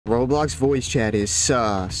Roblox voice chat is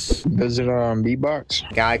sus. Does it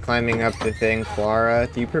beatbox? Guy climbing up the thing. Clara,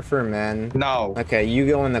 do you prefer men? No. Okay, you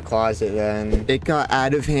go in the closet then. It got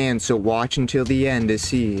out of hand, so watch until the end to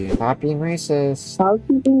see. Stop being racist. How's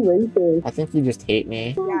he being racist? I think you just hate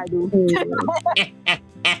me. Yeah, I do hate him.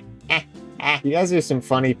 You guys are some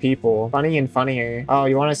funny people. Funny and funnier. Oh,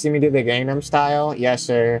 you want to see me do the Gangnam Style? Yes,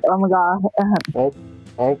 sir. Oh my god.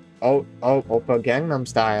 Oppa Gangnam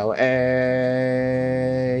Style.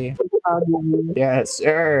 Hey. Yes,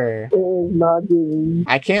 sir. It is not giving.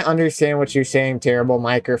 I can't understand what you're saying, terrible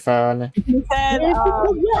microphone. He said,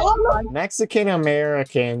 Mexican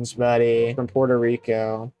Americans, buddy, from Puerto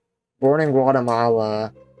Rico. Born in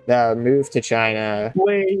Guatemala. That moved to China.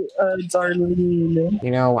 wait, Darlene.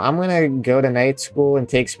 You know, I'm gonna go to night school and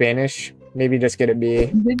take Spanish. Maybe just get a B.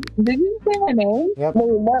 Did you say my name? Yep. Wait,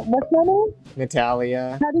 what's my name?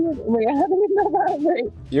 Natalia. How do you know that? Wait,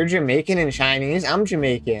 You're Jamaican and Chinese? I'm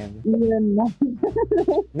Jamaican. you're not.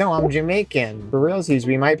 No, I'm Jamaican. For realsies,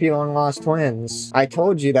 we might be long lost twins. I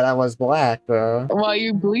told you that I was black, bro. Well,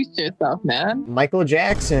 you bleached yourself, man. Michael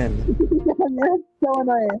Jackson. You're so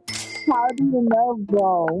annoying. How do you know,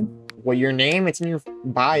 bro? Well, your name, it's in your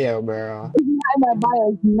bio, bro. It's not in my bio.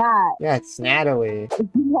 It's not. Yeah, it's Natalie. It's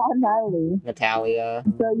not Natalie. Natalia.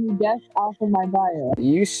 So you guessed off of my bio.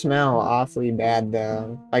 You smell awfully bad,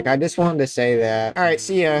 though. Like, I just wanted to say that. All right,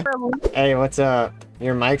 see ya. Hey, what's up?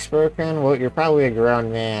 Your mic's broken? Well, you're probably a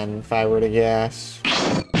grown man, if I were to guess.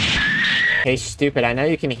 Hey, stupid, I know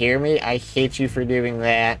you can hear me. I hate you for doing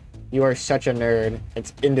that. You are such a nerd.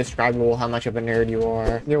 It's indescribable how much of a nerd you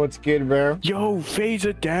are. Yo, what's good, bro? Yo, Phase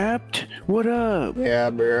Adapt? What up? Yeah,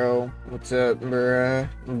 bro. What's up, bruh?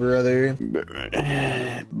 Brother?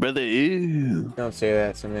 Brother, ew. Don't say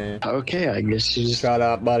that to me. Okay, I guess you just Shut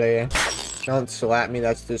up, buddy. Don't slap me,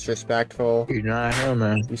 that's disrespectful. you're not here,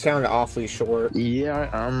 man. You sound awfully short. Yeah,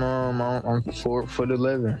 I'm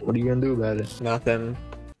 4'11". What are you gonna do about it? Nothing.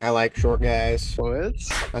 I like short guys. What?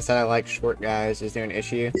 I said I like short guys. Is there an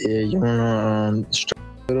issue? Yeah, you wanna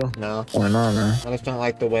No. Why not, man? I just don't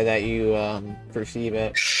like the way that you perceive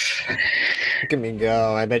it. Look at me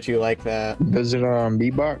go. I bet you like that. Does it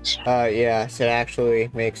beatbox? Yes, it actually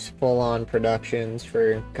makes full-on productions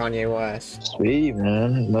for Kanye West. Sweet,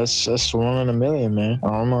 man. That's 1 in a million, man.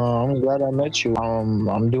 I'm glad I met you.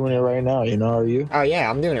 I'm doing it right now. You know, are you? Oh yeah,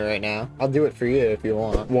 I'm doing it right now. I'll do it for you if you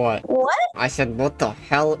want. What? What? I said, what the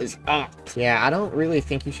hell is up? Yeah, I don't really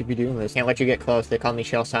think you should be doing this. Can't let you get close. They call me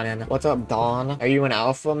Shell Sonnen. What's up, Dawn? Are you an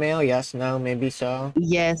alpha male? Yes, no, maybe so.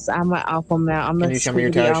 Yes, I'm an alpha male. Can you show me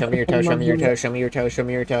your toes? Show me your toes. Show me your toes. Show me your toes. Show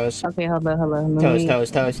me your toes. Okay, hold on.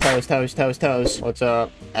 Toes. What's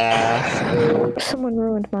up, ass? Someone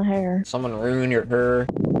ruined my hair. Someone ruined your hair.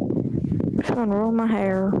 Someone ruined my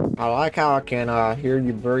hair. I like how I can hear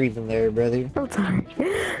you breathing there, brother. I'm sorry.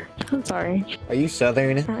 I'm sorry. Are you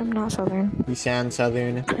Southern? I'm not Southern. You sound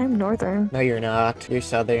Southern. I'm Northern. No, you're not. You're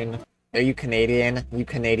Southern. Are you Canadian? You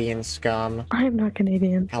Canadian scum. I'm not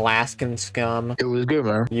Canadian. Alaskan scum. It was good,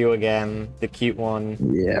 man. You again, the cute one.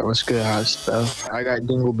 Yeah, what's good, hot stuff? I got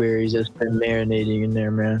dingleberries that's been marinating in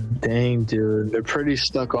there, man. Dang, dude. They're pretty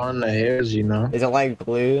stuck on the hairs, you know? Is it like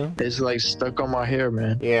glue? It's like stuck on my hair,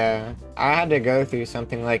 man. Yeah. I had to go through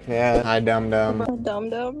something like that. Hi, dum-dum.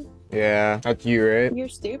 Dum-dum? Yeah. That's you, right? You're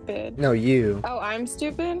stupid. No, you. Oh, I'm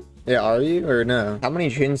stupid? Yeah, are you or no? How many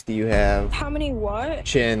chins do you have? How many what?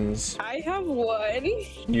 Chins. I have one.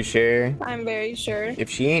 You sure? I'm very sure.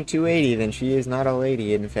 If she ain't 280, then she is not a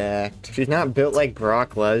lady, in fact. If she's not built like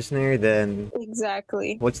Brock Lesnar, then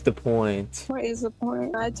Exactly. what's the point? What is the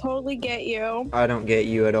point? I totally get you. I don't get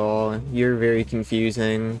you at all. You're very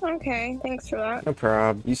confusing. Okay, thanks for that. No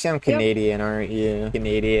prob. You sound Canadian, aren't you?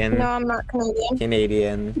 Canadian. No, I'm not Canadian.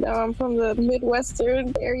 Canadian. No, I'm from the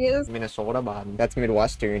Midwestern areas, Minnesota, Bob. That's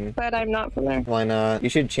Midwestern. but I'm not from there. Why not? You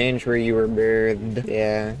should change where you were birthed.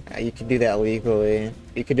 Yeah, you could do that legally.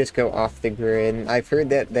 You could just go off the grid. I've heard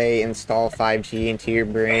that they install 5G into your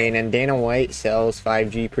brain, and Dana White sells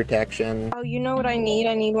 5G protection. Oh, you know what I need?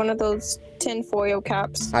 I need one of those tinfoil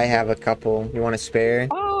caps. I have a couple. You want a spare?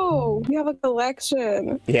 Oh, you have a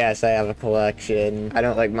collection. Yes, I have a collection. I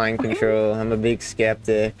don't like mind control. I'm a big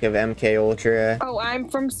skeptic of MK Ultra. Oh, I'm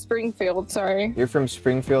from Springfield, sorry. You're from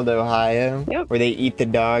Springfield, Ohio? Yep. Where they eat the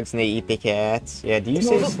dogs and they eat the cats? Yeah, do you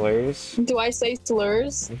say slurs? Do I say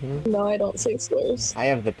slurs? No, I don't say slurs. I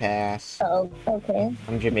have the pass. Oh, okay.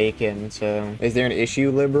 I'm Jamaican, so... Is there an issue,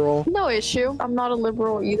 liberal? No issue. I'm not a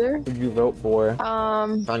liberal either. Who'd you vote for?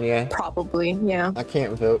 Kanye? Probably, yeah. I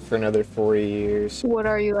can't vote for another 4 years. What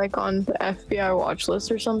are you, like on the FBI watch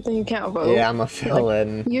list or something? You can't vote. Yeah, I'm a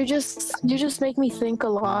fill-in. You just make me think a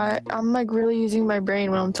lot. I'm like really using my brain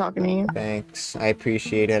when I'm talking to you. Thanks. I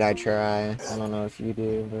appreciate it. I try. I don't know if you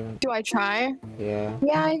do, but Do I try? yeah.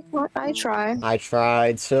 Yeah, I try. I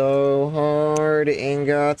tried so hard and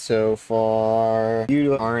got so far.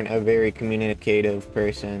 You aren't a very communicative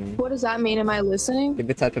person. What does that mean? Am I listening? You're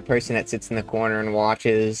the type of person that sits in the corner and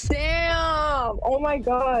watches. Damn! Oh my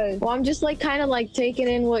god. Well, I'm just like kind of like taking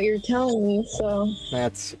in what you're telling me, so.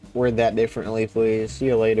 That's word that differently, please. See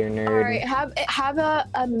you later, nerd. All right, have a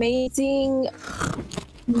amazing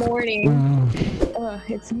morning.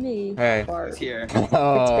 It's me. Hey. Who's here?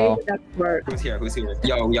 Oh. Who's here? Who's here?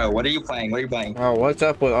 Yo, what are you playing? What are you playing? Oh, what's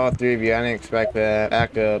up with all three of you? I didn't expect that.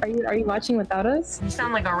 Back up. Are you watching without us? You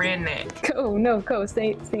sound like a redneck.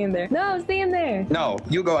 Stay in there. No, stay in there. No,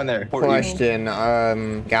 you go in there. Question,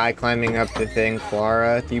 guy climbing up the thing,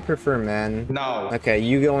 Clara, do you prefer men? No. Okay,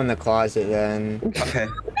 you go in the closet then. Okay.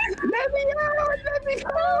 Let me out! Let me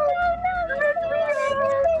out!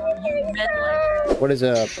 What is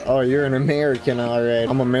up? Oh, you're an American, alright.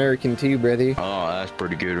 I'm American too, brother. Oh, that's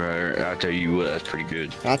pretty good right there. I'll tell you what, that's pretty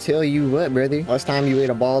good. I'll tell you what, brother. Last time you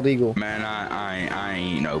ate a bald eagle. Man, I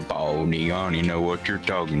ain't no bald eagle. I don't even know what you're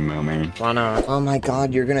talking about, man. Why not? Oh my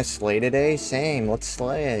god, you're gonna slay today? Same, let's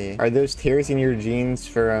slay. Are those tears in your jeans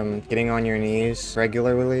for getting on your knees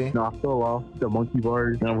regularly? No, after a while, the monkey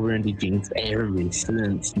bars, now we're in the jeans ever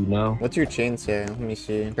since, you know? What's your chain say? Let me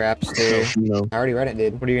see. Crapster. You know. I already read it,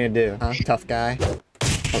 dude. What are you gonna do? Huh? Tough guy?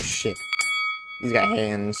 Oh shit. He's got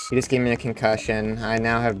hands. He just gave me a concussion. I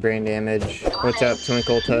now have brain damage. What's up,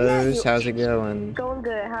 Twinkle Toes? How's it going? Going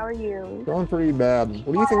good. How are you? Going pretty bad.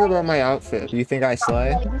 What do you think about my outfit? Do you think I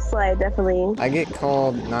slay? You slay, definitely. I get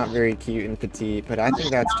called not very cute and petite, but I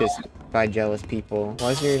think that's just by jealous people.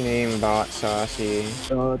 Why's your name Bot Saucy?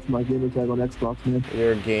 It's my gamer tag on Xbox, man.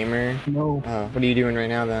 You're a gamer? No. Oh, what are you doing right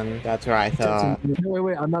now then? That's what I thought.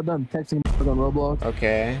 Wait, I'm not done. Texting on Roblox.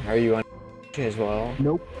 Okay, are you on as well?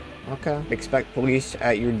 Nope. Okay. Expect police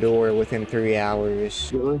at your door within 3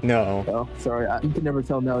 hours. Really? No. Oh, sorry. You can never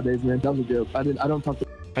tell nowadays, man. That was a joke. I don't talk to...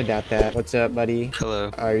 I doubt that. What's up, buddy? Hello.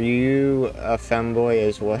 Are you a femboy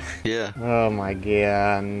as well? Yeah. Oh my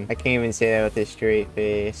god. I can't even say that with a straight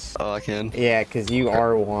face. Oh, I can. Yeah, because you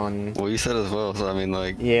are one. Well, you said as well, so I mean,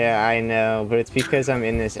 like. Yeah, I know, but it's because I'm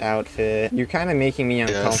in this outfit. You're kind of making me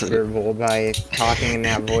uncomfortable by talking in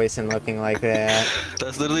that voice and looking like that.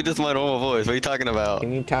 That's literally just my normal voice. What are you talking about?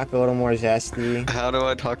 Can you talk a little more zesty? How do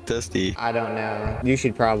I talk testy? I don't know. You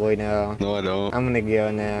should probably know. No, I don't. I'm gonna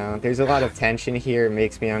go now. There's a lot of tension here. It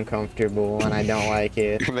makes me uncomfortable, and I don't like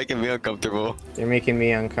it. You're making me uncomfortable. You're making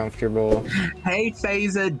me uncomfortable. Hey,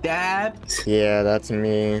 Phase Adapt. Yeah, that's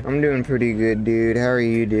me. I'm doing pretty good, dude. How are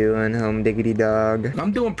you doing, home diggity dog?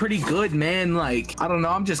 I'm doing pretty good, man. Like, I don't know.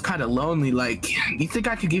 I'm just kind of lonely. Like, you think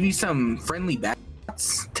I could give you some friendly bats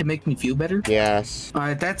to make me feel better? Yes. All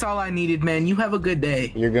right, that's all I needed, man. You have a good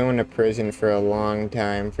day. You're going to prison for a long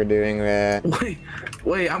time for doing that.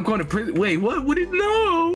 Wait, I'm going to prison. Wait, what? No.